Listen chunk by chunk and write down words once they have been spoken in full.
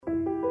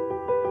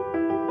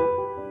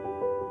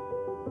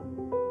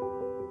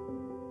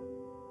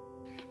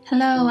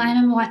Hello,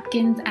 I'm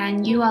Watkins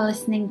and you are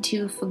listening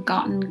to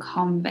Forgotten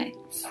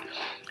Convicts.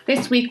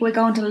 This week we're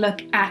going to look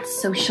at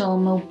social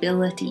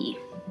mobility.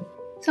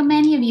 So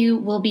many of you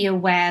will be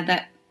aware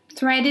that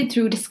threaded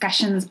through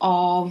discussions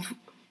of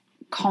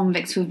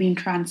convicts who've been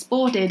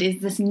transported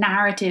is this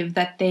narrative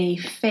that they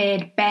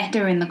fared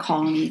better in the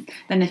colonies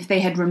than if they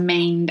had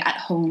remained at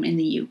home in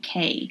the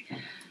UK.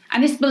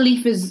 And this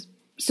belief is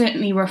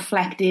certainly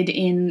reflected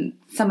in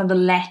some of the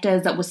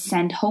letters that were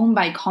sent home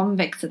by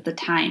convicts at the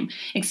time,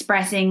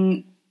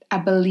 expressing a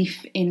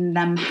belief in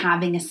them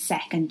having a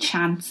second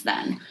chance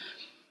then.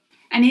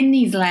 And in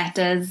these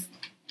letters,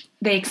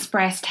 they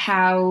expressed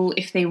how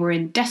if they were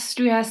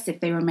industrious,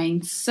 if they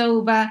remained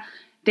sober,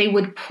 they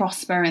would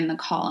prosper in the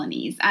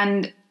colonies.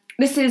 And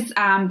this has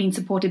been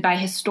supported by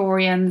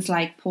historians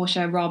like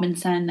Portia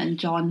Robinson and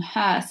John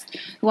Hurst,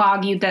 who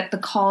argued that the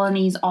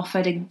colonies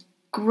offered a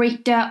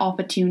greater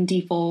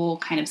opportunity for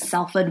kind of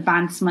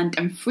self-advancement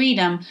and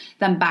freedom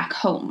than back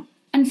home.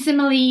 And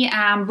similarly,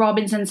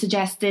 Robinson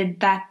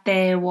suggested that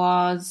there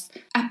was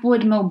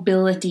upward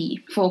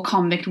mobility for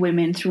convict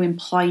women through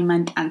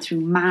employment and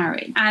through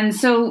marriage. And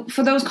so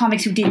for those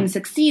convicts who didn't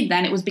succeed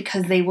then, it was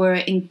because they were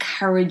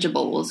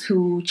incorrigibles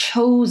who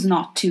chose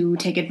not to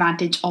take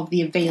advantage of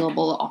the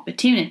available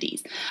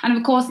opportunities. And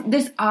of course,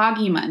 this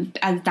argument,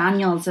 as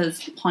Daniels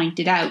has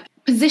pointed out,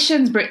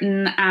 positions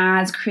Britain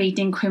as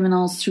creating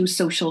criminals through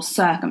social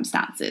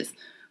circumstances,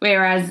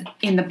 whereas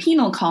in the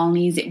penal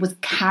colonies, it was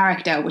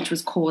character which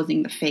was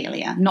causing the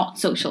failure, not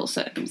social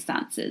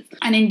circumstances.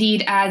 And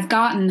indeed, as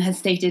Garton has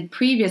stated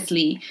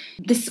previously,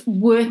 this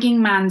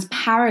working man's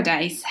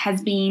paradise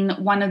has been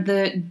one of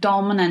the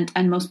dominant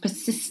and most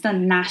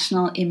persistent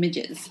national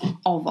images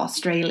of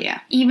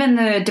Australia. Even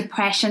the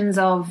depressions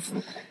of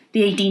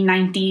the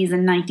 1890s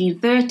and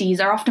 1930s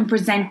are often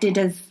presented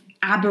as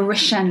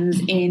aberrations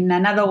in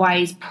an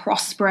otherwise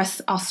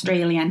prosperous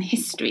Australian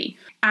history.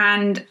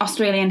 And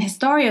Australian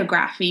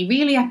historiography,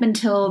 really up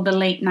until the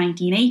late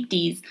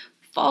 1980s,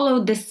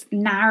 followed this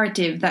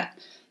narrative that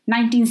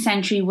 19th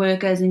century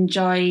workers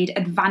enjoyed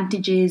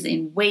advantages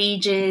in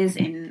wages,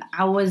 in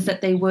hours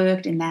that they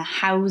worked, in their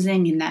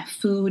housing, in their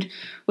food,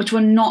 which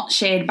were not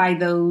shared by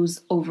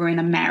those over in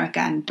America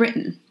and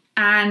Britain.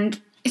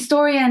 And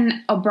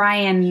historian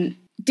O'Brien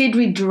did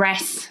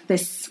redress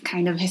this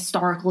kind of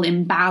historical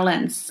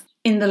imbalance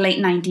in the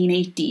late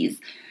 1980s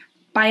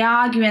by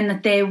arguing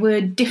that there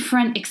were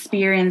different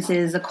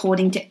experiences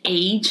according to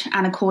age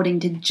and according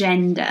to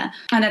gender,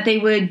 and that they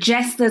were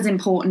just as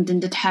important in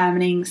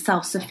determining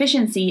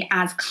self-sufficiency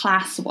as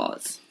class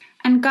was.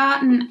 And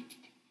Garton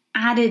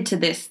added to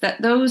this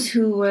that those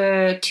who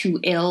were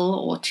too ill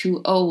or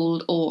too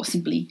old or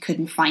simply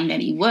couldn't find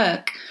any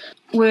work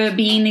were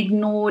being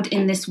ignored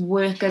in this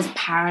workers'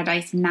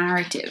 paradise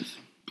narrative.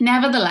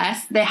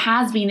 Nevertheless, there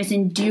has been this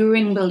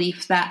enduring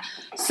belief that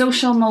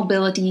social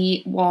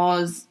mobility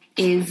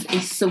is a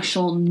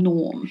social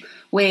norm,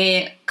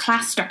 where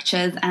class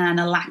structures and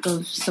a lack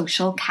of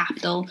social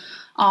capital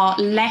are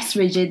less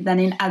rigid than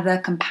in other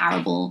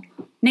comparable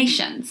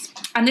nations.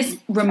 And this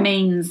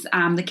remains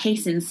the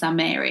case in some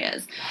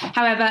areas.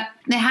 However,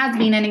 there has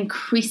been an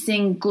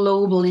increasing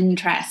global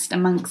interest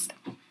amongst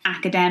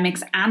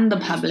academics and the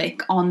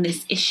public on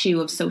this issue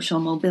of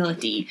social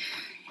mobility.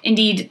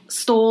 Indeed,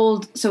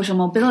 stalled social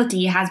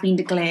mobility has been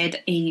declared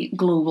a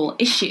global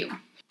issue.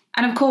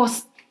 And of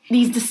course,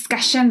 these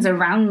discussions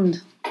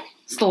around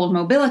stalled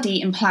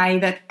mobility imply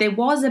that there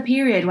was a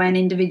period when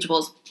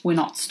individuals were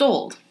not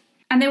stalled.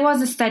 And there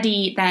was a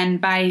study then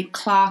by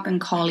Clark and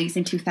colleagues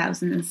in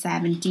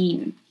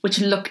 2017, which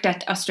looked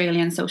at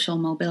Australian social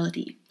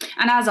mobility.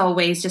 And as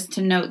always, just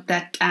to note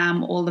that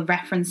all the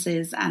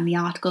references and the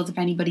articles, if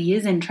anybody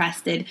is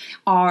interested,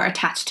 are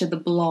attached to the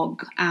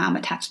blog,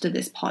 attached to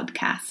this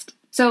podcast.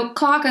 So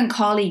Clark and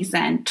colleagues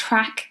then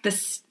track the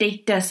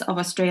status of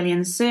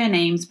Australian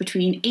surnames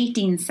between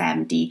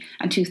 1870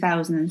 and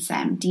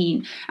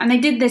 2017. And they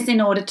did this in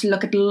order to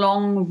look at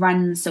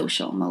long-run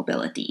social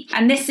mobility.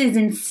 And this is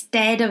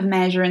instead of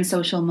measuring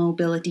social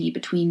mobility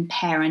between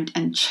parent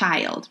and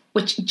child,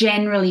 which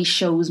generally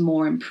shows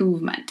more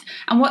improvement.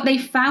 And what they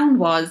found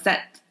was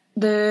that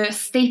the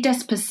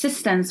status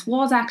persistence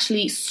was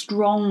actually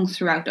strong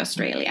throughout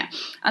Australia,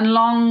 and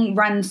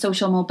long-run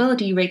social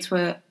mobility rates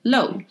were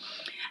low.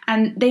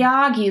 And they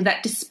argue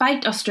that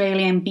despite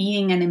Australia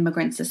being an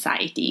immigrant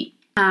society,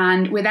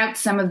 and without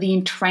some of the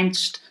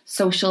entrenched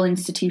social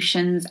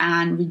institutions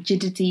and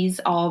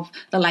rigidities of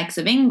the likes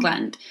of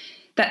England,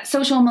 that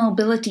social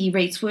mobility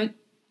rates were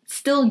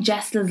still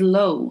just as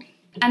low.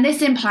 And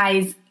this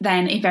implies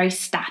then a very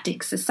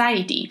static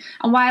society.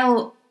 And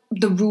while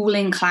the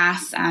ruling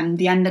class and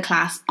the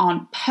underclass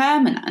aren't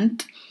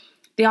permanent,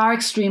 they are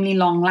extremely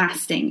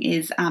long-lasting,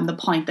 is the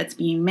point that's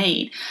being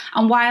made.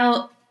 And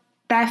while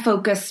their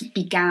focus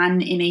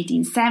began in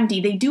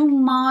 1870, they do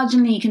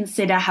marginally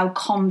consider how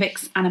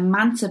convicts and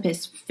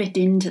emancipists fit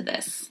into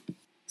this.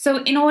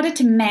 So in order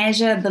to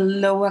measure the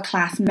lower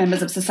class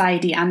members of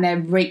society and their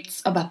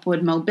rates of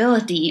upward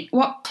mobility,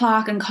 what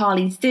Clark and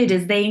colleagues did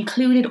is they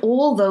included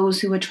all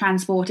those who were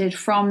transported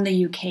from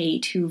the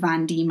UK to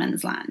Van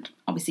Diemen's Land,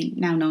 obviously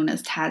now known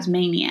as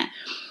Tasmania,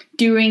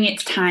 during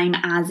its time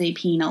as a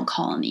penal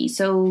colony,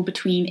 so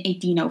between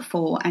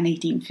 1804 and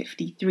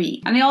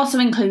 1853. And they also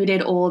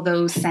included all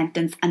those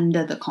sentenced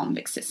under the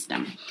convict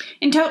system.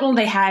 In total,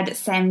 they had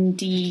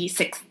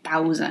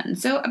 76,000,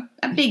 so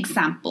a big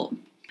sample.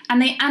 And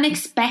they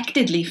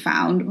unexpectedly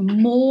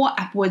found more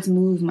upwards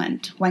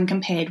movement when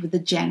compared with the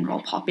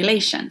general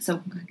population,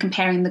 so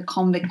comparing the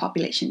convict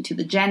population to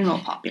the general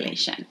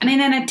population. And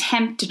in an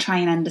attempt to try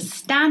and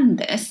understand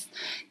this,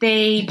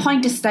 they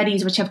point to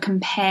studies which have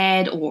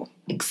compared or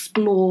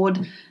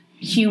explored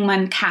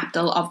human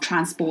capital of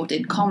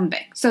transported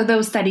convicts. So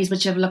those studies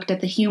which have looked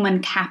at the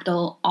human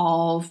capital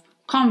of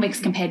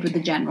convicts compared with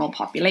the general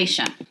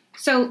population.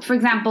 So, for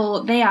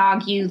example, they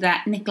argue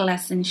that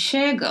Nicholas and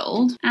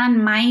Shergold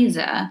and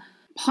Miser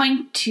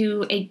point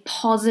to a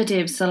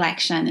positive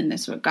selection in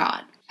this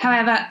regard.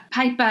 However,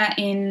 Piper,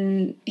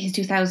 in his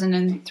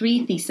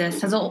 2003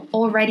 thesis, has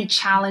already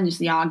challenged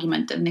the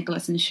argument of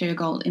Nicholas and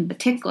Shergold in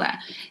particular,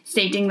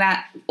 stating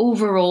that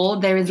overall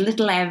there is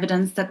little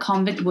evidence that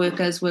convict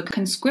workers were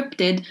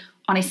conscripted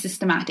on a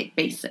systematic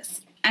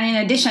basis. And in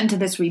addition to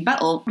this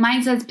rebuttal,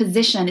 Miser's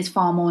position is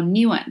far more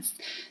nuanced.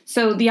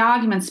 So the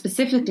argument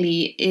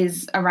specifically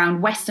is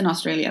around Western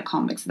Australia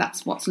convicts.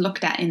 That's what's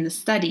looked at in the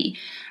study,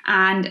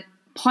 and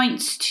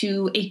points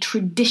to a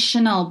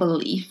traditional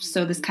belief,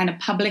 so this kind of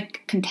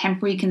public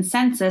contemporary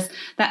consensus,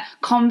 that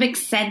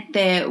convicts said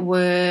they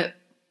were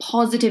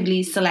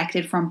positively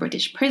selected from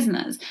British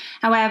prisoners.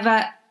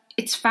 However,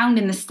 it's found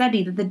in the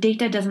study that the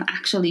data doesn't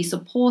actually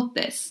support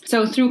this.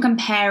 So through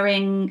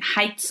comparing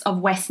heights of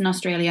Western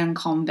Australian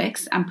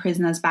convicts and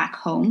prisoners back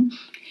home,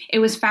 it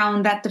was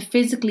found that the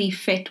physically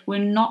fit were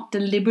not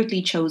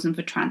deliberately chosen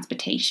for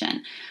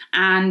transportation,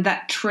 and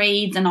that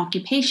trades and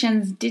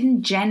occupations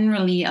didn't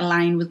generally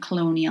align with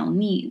colonial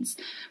needs,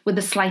 with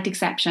the slight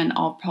exception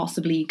of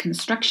possibly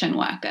construction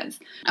workers.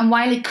 And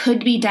while it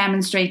could be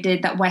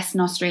demonstrated that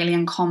Western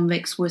Australian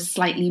convicts were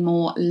slightly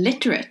more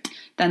literate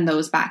than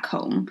those back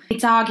home,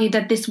 it's argued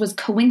that this was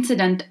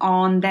coincident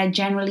on their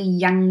generally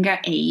younger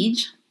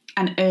age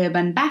and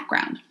urban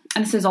background.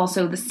 And this is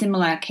also the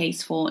similar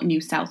case for New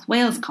South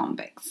Wales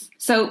convicts.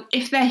 So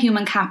if their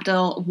human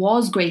capital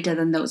was greater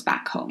than those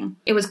back home,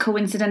 it was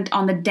coincident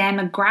on the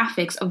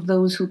demographics of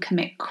those who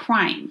commit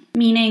crime,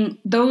 meaning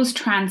those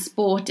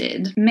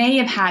transported may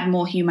have had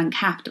more human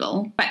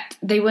capital, but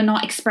they were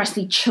not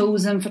expressly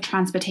chosen for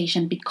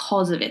transportation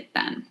because of it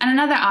then. And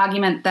another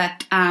argument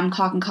that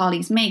Clark and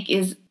colleagues make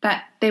is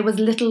that there was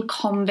little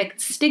convict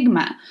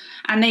stigma.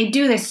 And they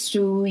do this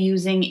through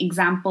using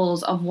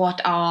examples of what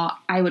are,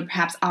 I would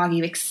perhaps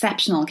argue,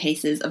 exceptional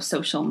cases of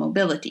social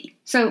mobility.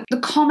 So the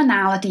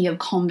commonality of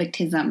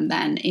convictism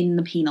then in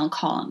the penal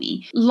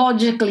colony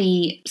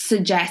logically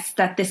suggests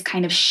that this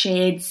kind of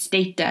shared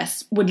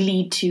status would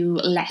lead to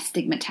less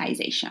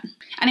stigmatization.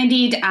 And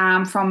indeed,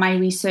 from my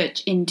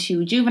research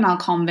into juvenile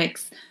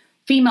convicts,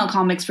 female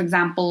convicts, for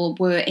example,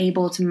 were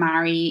able to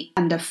marry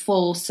under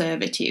full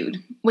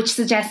servitude, which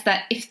suggests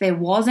that if there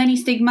was any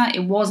stigma,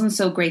 it wasn't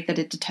so great that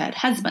it deterred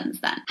husbands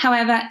then.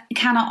 However, it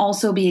cannot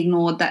also be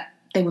ignored that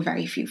there were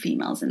very few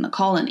females in the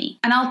colony.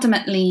 And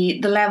ultimately,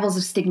 the levels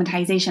of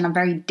stigmatization are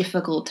very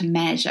difficult to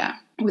measure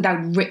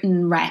without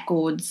written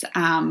records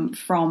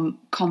from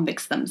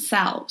convicts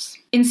themselves.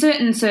 In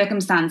certain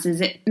circumstances,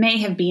 it may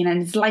have been,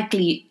 and it's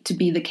likely to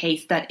be the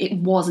case, that it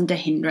wasn't a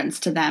hindrance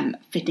to them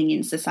fitting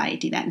in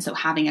society then, so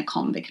having a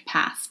convict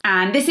past.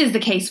 And this is the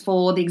case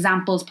for the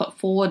examples put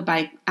forward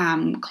by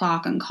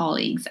Clark and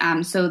colleagues.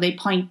 So they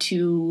point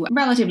to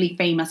relatively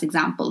famous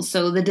examples.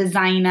 So the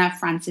designer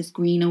Francis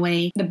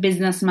Greenaway, the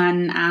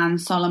businessman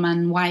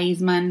Solomon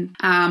Wiseman,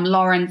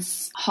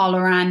 Lawrence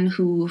Holloran,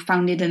 who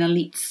founded an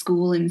elite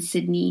school in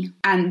Sydney,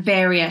 and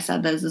various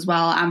others as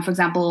well. For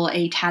example,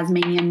 a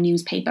Tasmanian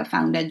newspaper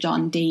founder,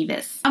 John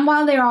Davis. And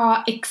while there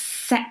are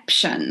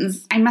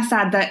exceptions, I must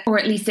add that, or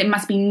at least it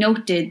must be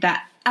noted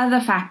that other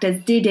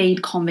factors did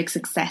aid convict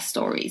success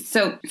stories.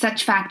 So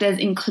such factors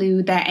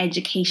include their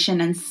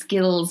education and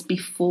skills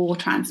before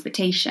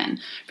transportation.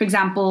 For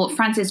example,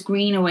 Francis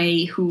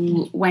Greenaway,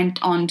 who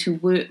went on to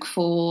work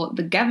for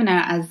the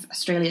governor as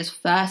Australia's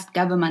first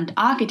government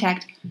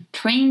architect,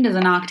 trained as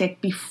an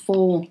architect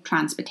before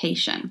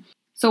transportation.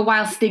 So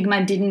while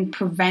stigma didn't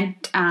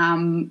prevent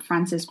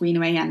Francis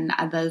Greenaway and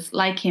others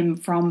like him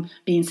from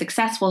being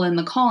successful in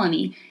the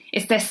colony,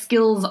 it's their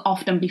skills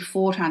often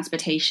before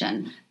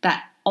transportation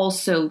that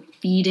also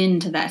feed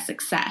into their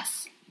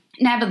success.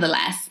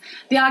 Nevertheless,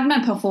 the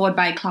argument put forward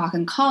by Clark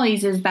and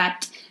colleagues is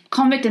that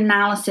convict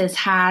analysis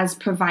has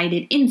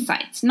provided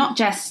insights, not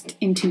just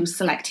into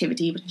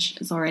selectivity, which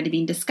has already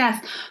been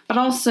discussed, but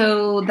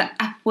also the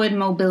upward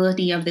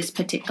mobility of this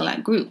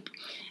particular group.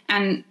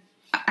 And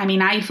I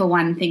mean, I, for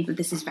one, think that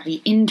this is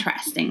very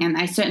interesting, and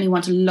I certainly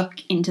want to look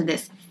into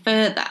this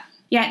further.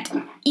 Yet,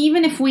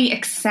 even if we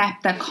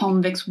accept that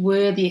convicts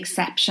were the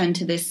exception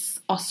to this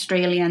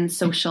Australian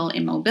social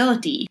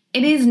immobility.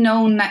 It is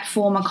known that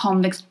former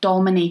convicts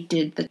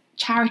dominated the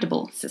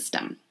charitable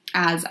system,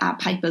 as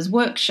Piper's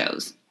work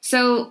shows.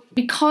 So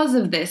because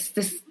of this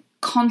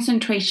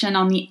concentration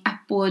on the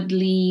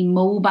upwardly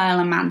mobile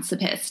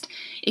emancipist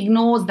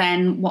ignores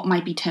then what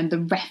might be termed the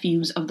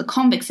refuse of the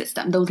convict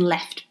system, those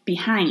left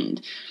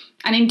behind.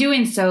 And in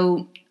doing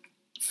so,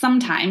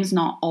 sometimes,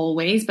 not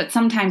always, but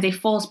sometimes a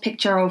false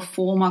picture of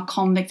former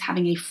convicts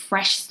having a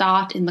fresh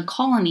start in the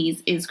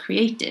colonies is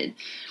created.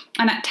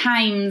 And at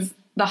times,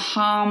 the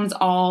harms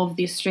of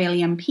the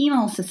Australian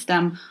penal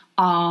system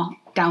are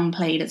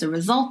downplayed as a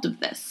result of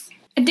this.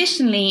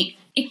 Additionally,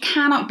 it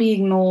cannot be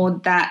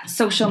ignored that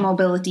social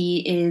mobility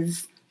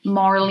is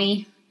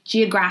morally,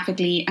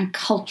 geographically, and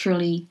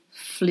culturally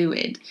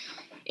fluid.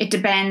 It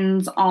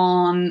depends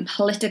on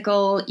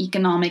political,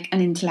 economic,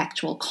 and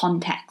intellectual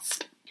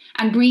context.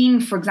 And Breen,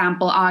 for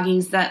example,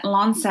 argues that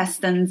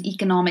Launceston's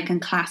economic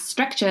and class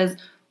structures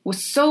were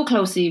so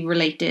closely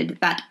related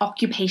that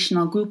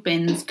occupational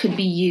groupings could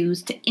be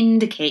used to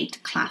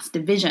indicate class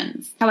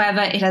divisions.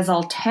 However, it has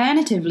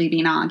alternatively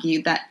been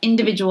argued that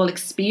individual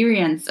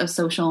experience of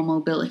social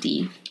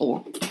mobility,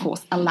 or of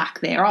course a lack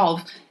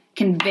thereof,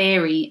 can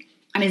vary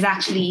and is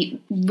actually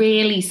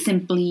really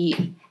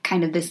simply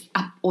kind of this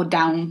up or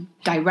down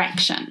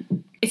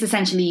direction. It's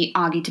essentially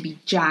argued to be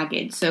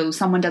jagged, so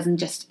someone doesn't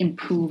just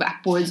improve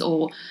upwards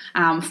or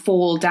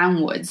fall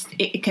downwards.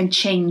 It can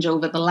change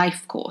over the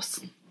life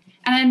course.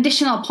 And an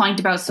additional point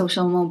about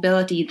social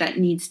mobility that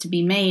needs to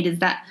be made is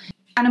that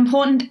an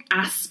important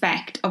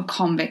aspect of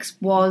convicts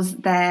was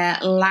their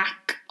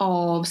lack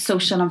of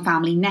social and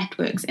family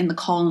networks in the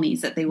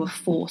colonies that they were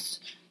forced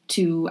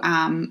to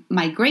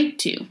migrate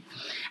to.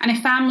 And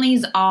if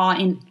families are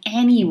in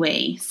any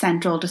way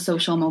central to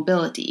social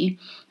mobility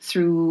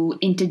through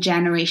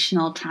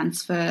intergenerational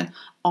transfer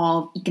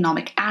of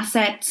economic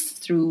assets,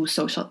 through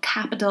social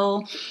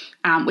capital,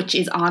 which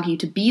is argued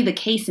to be the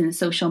case in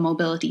social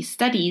mobility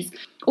studies,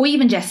 or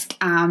even just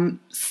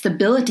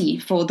stability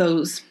for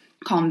those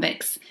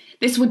convicts,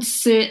 this would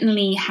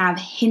certainly have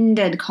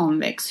hindered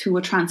convicts who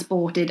were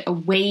transported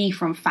away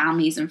from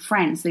families and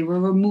friends. They were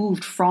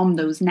removed from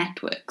those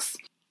networks.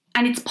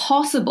 And it's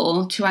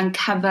possible to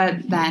uncover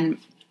then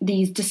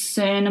these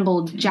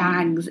discernible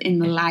jags in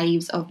the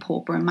lives of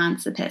pauper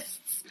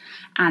emancipists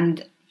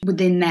and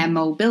within their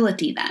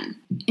mobility then,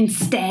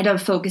 instead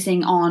of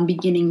focusing on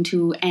beginning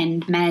to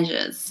end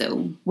measures,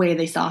 so where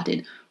they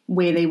started,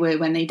 where they were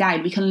when they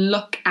died. We can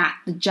look at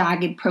the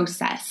jagged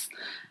process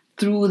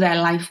through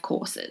their life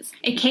courses.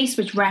 A case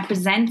which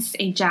represents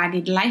a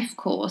jagged life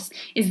course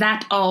is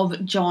that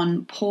of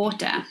John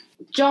Porter.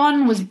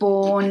 John was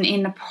born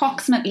in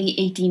approximately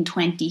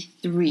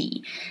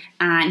 1823,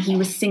 and he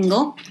was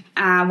single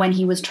when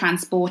he was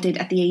transported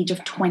at the age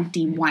of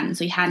 21,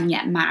 so he hadn't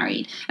yet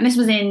married. And this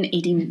was in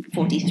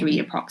 1843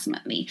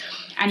 approximately,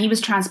 and he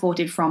was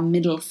transported from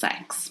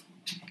Middlesex.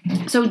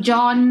 So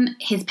John,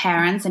 his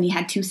parents, and he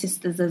had two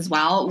sisters as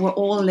well, were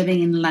all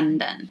living in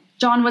London.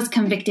 John was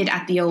convicted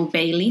at the Old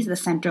Bailey, the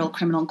Central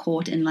Criminal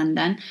Court in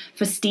London,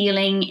 for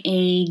stealing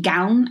a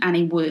gown and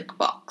a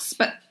workbox.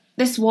 But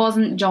this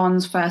wasn't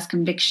John's first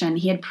conviction.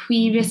 He had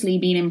previously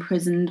been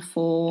imprisoned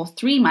for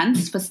 3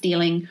 months for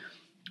stealing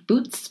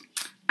boots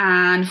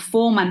and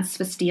 4 months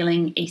for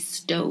stealing a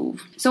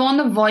stove. So on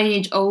the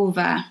voyage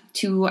over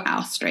to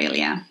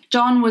Australia,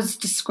 John was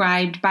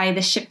described by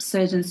the ship's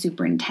surgeon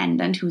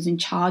superintendent, who was in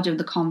charge of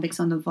the convicts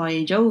on the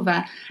voyage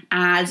over,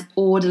 as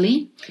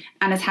orderly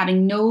and as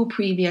having no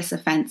previous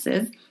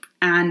offences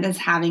and as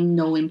having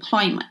no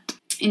employment.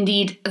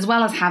 Indeed, as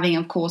well as having,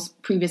 of course,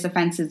 previous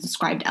offences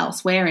described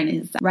elsewhere in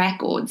his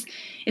records,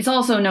 it's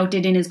also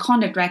noted in his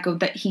conduct record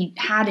that he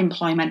had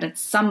employment at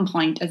some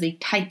point as a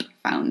type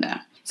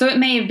founder. So it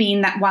may have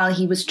been that while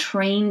he was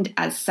trained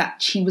as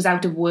such, he was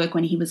out of work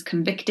when he was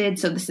convicted,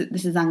 so this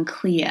is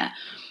unclear.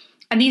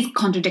 And these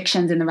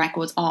contradictions in the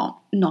records are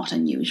not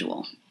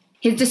unusual.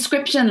 His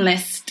description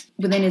list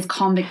within his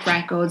convict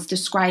records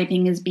describe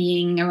him as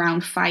being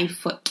around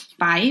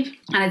 5'5"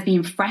 and as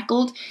being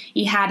freckled.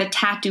 He had a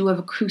tattoo of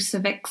a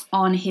crucifix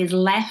on his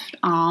left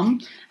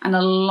arm and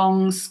a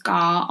long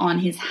scar on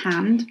his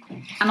hand.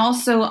 And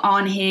also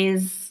on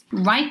his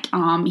right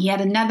arm, he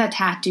had another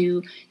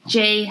tattoo,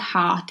 J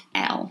Heart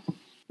L.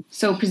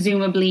 So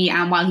presumably,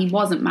 while he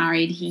wasn't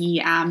married,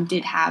 he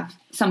did have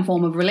some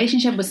form of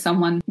relationship with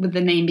someone with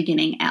the name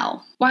beginning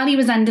L. While he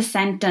was under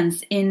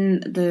sentence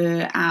in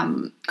the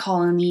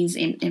colonies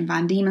in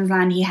Van Diemen's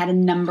Land, he had a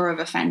number of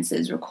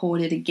offences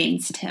recorded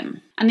against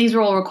him. And these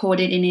were all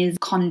recorded in his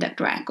conduct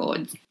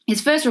records.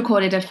 His first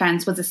recorded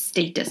offence was a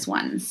status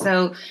one.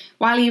 So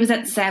while he was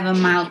at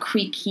 7 Mile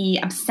Creek, he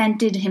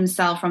absented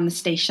himself from the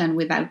station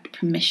without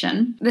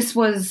permission. This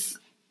was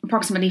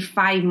approximately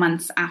 5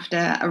 months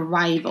after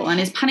arrival,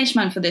 and his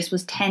punishment for this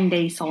was 10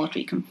 days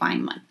solitary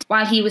confinement.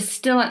 While he was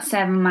still at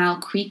 7 Mile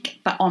Creek,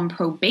 but on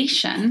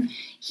probation,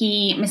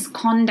 he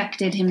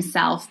misconducted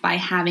himself by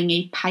having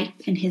a pipe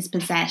in his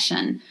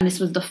possession, and this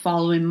was the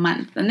following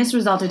month, and this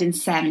resulted in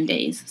 7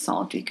 days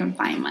solitary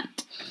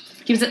confinement.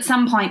 He was at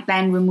some point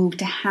then removed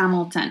to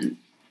Hamilton,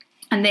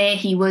 And there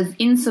he was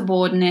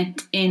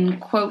insubordinate in,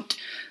 quote,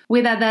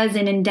 with others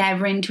in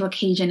endeavouring to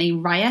occasion a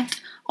riot,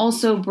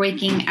 also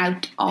breaking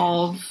out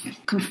of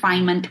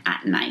confinement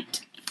at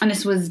night. And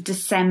this was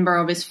December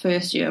of his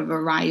first year of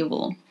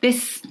arrival.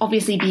 This,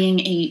 obviously being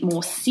a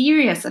more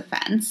serious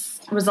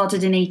offence,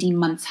 resulted in 18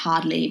 months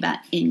hard labour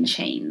in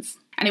chains.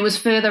 And it was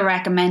further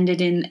recommended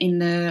in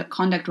the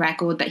conduct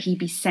record that he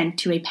be sent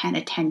to a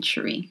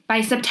penitentiary. By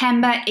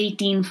September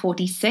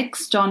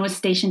 1846, John was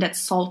stationed at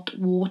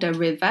Saltwater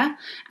River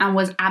and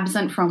was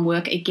absent from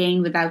work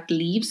again without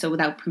leave, so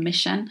without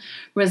permission,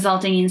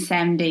 resulting in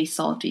 7 days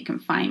solitary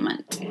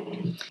confinement.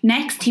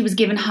 Next, he was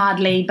given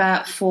hard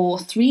labour for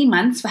 3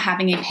 months for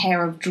having a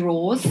pair of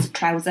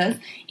trousers,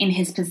 in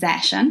his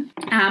possession.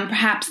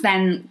 Perhaps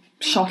then,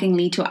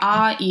 shockingly to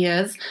our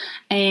ears,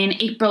 in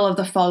April of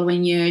the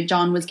following year,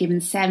 John was given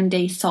 7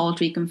 days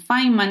solitary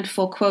confinement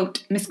for,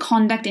 quote,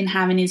 misconduct in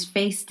having his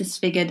face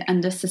disfigured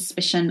under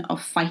suspicion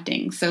of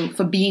fighting. So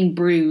for being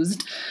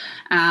bruised,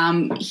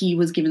 he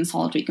was given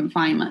solitary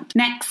confinement.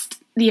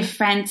 Next, the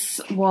offence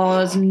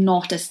was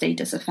not a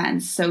status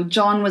offence. So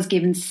John was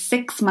given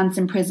 6 months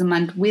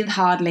imprisonment with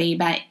hard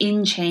labour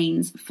in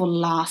chains for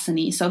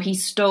larceny. So he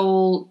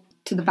stole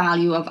to the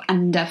value of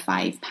under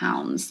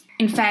 £5.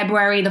 In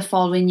February the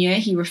following year,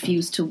 he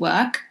refused to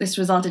work. This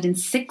resulted in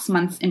 6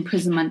 months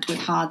imprisonment with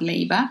hard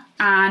labour.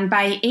 And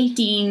by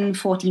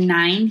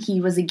 1849, he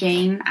was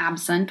again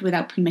absent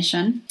without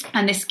permission.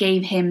 And this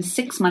gave him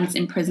 6 months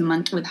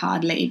imprisonment with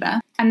hard labour.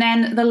 And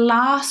then the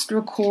last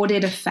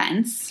recorded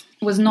offence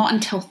was not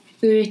until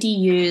 30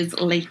 years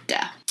later.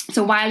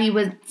 So while he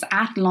was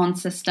at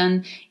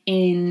Launceston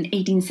in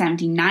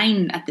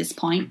 1879 at this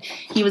point,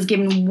 he was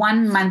given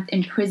 1 month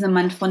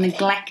imprisonment for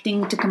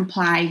neglecting to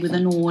comply with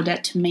an order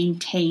to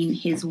maintain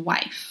his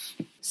wife.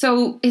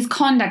 So his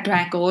conduct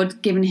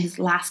record, given his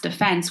last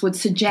offence, would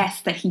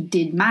suggest that he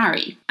did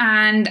marry.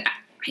 And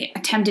I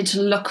attempted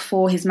to look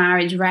for his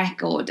marriage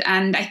record,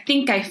 and I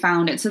think I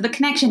found it. So the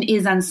connection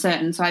is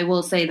uncertain, so I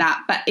will say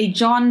that. But a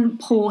John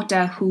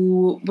Porter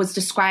who was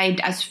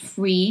described as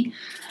free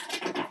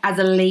as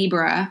a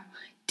labourer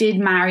did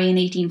marry in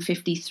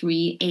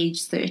 1853,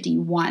 age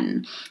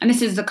 31. And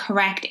this is the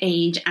correct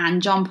age,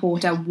 and John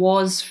Porter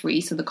was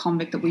free, so the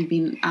convict that we've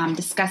been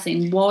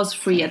discussing was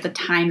free at the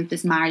time that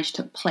this marriage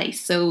took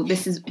place. So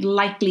this is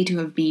likely to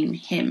have been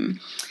him.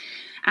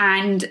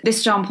 And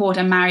this John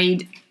Porter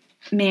married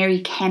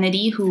Mary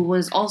Kennedy, who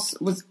was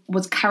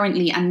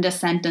currently under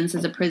sentence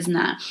as a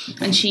prisoner,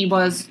 and she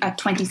was a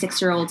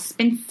 26-year-old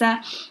spinster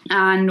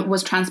and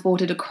was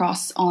transported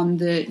across on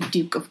the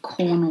Duke of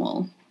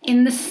Cornwall.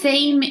 In the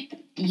same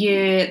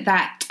year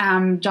that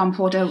John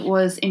Porter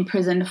was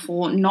imprisoned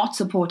for not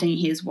supporting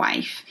his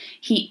wife,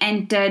 he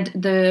entered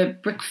the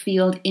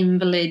Brickfield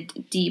Invalid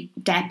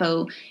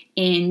Depot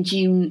in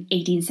June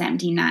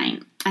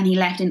 1879. And he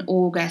left in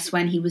August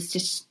when he was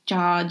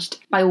discharged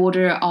by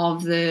order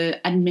of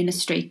the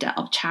Administrator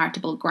of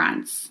Charitable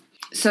Grants.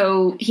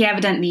 So he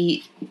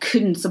evidently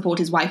couldn't support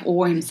his wife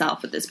or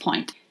himself at this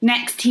point.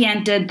 Next, he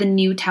entered the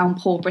Newtown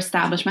Pauper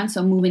Establishment,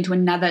 so moving to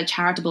another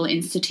charitable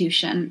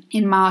institution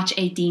in March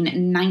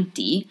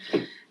 1890.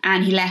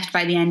 And he left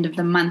by the end of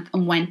the month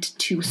and went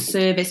to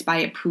service by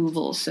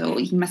approval, so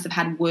he must have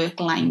had work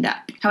lined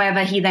up.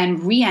 However, he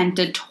then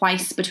re-entered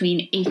twice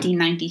between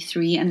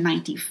 1893 and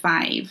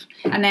 95.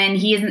 And then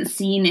he isn't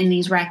seen in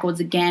these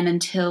records again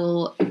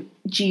until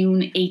June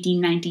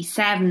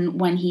 1897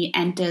 when he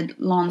entered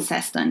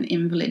Launceston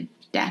Invalid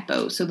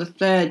Depot, so the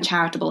third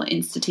charitable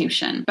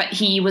institution. But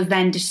he was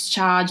then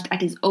discharged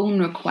at his own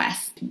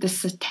request the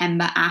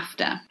September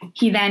after.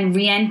 He then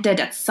re-entered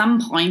at some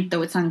point,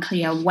 though it's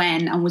unclear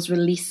when, and was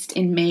released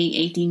in May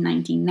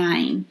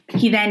 1899.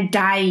 He then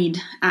died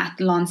at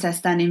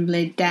Launceston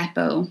Invalid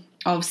Depot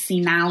of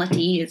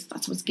senility,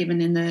 that's what's given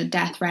in the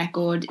death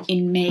record,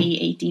 in May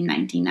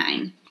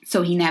 1899.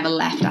 So he never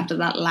left after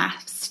that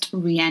last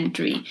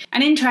re-entry.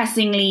 And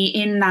interestingly,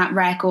 in that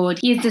record,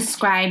 he is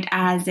described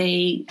as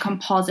a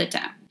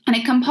compositor. And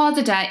a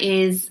compositor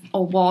is,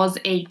 or was,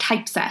 a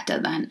typesetter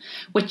then,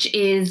 which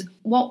is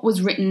what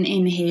was written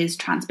in his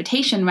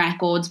transportation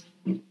records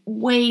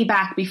way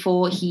back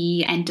before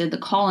he entered the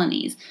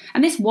colonies.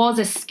 And this was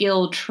a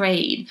skilled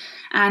trade.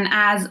 And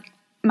as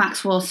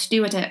Maxwell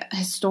Stewart, a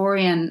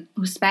historian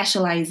who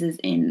specialises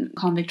in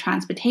convict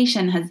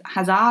transportation,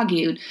 has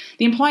argued,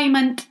 the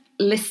employment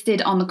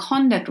listed on the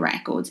conduct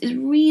records is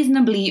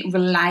reasonably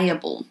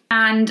reliable.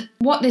 And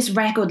what this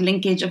record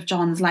linkage of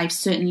John's life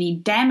certainly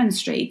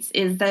demonstrates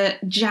is the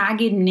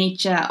jagged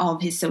nature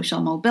of his social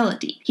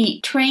mobility.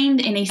 He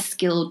trained in a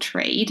skilled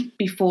trade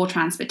before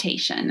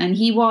transportation, and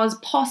he was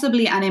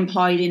possibly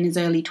unemployed in his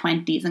early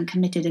 20s and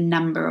committed a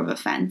number of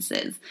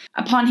offences.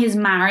 Upon his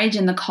marriage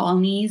in the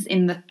colonies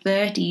in the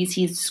 30s,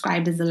 he is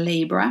described as a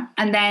labourer,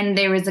 and then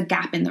there is a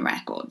gap in the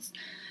records.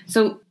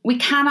 So we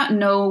cannot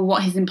know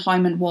what his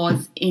employment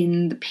was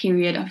in the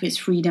period of his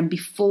freedom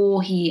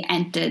before he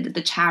entered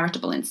the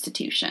charitable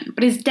institution.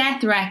 But his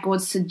death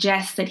record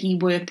suggests that he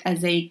worked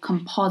as a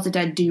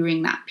compositor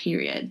during that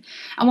period.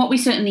 And what we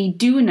certainly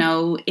do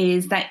know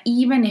is that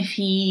even if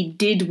he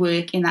did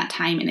work in that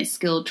time in a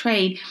skilled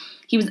trade,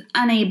 he was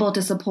unable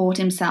to support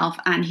himself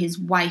and his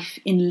wife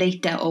in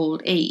later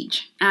old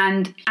age.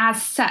 And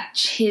as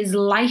such, his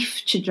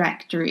life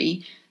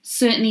trajectory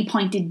certainly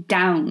pointed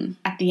down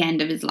at the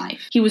end of his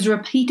life. He was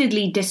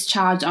repeatedly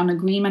discharged on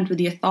agreement with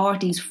the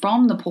authorities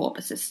from the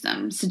pauper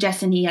system,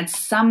 suggesting he had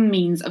some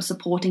means of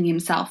supporting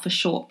himself for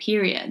short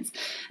periods.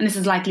 And this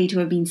is likely to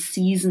have been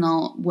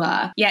seasonal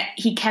work, yet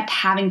he kept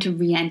having to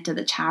re-enter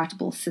the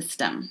charitable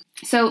system.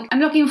 So I'm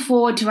looking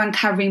forward to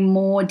uncovering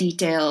more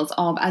details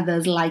of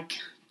others like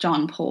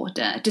John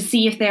Porter to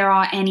see if there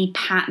are any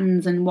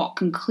patterns and what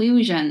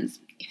conclusions,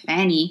 if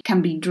any,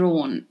 can be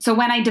drawn. So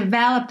when I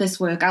develop this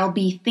work, I'll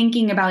be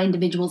thinking about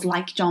individuals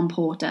like John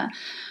Porter,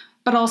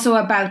 but also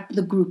about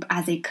the group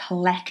as a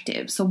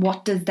collective. So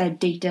what does their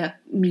data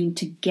mean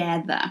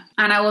together?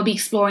 And I will be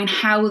exploring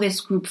how this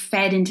group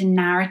fed into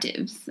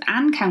narratives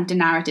and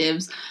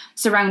counter-narratives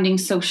surrounding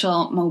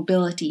social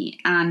mobility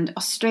and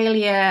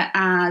Australia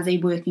as a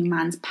working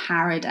man's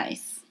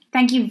paradise.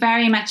 Thank you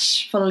very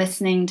much for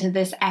listening to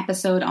this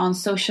episode on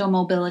social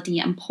mobility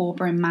and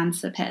pauper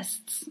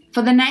emancipists.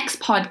 For the next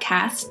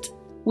podcast,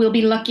 we'll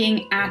be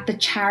looking at the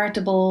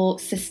charitable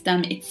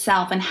system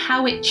itself and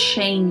how it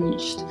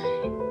changed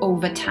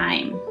over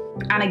time.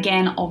 And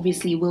again,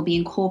 obviously, we'll be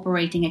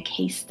incorporating a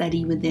case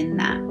study within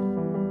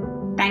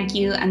that. Thank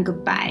you and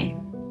goodbye.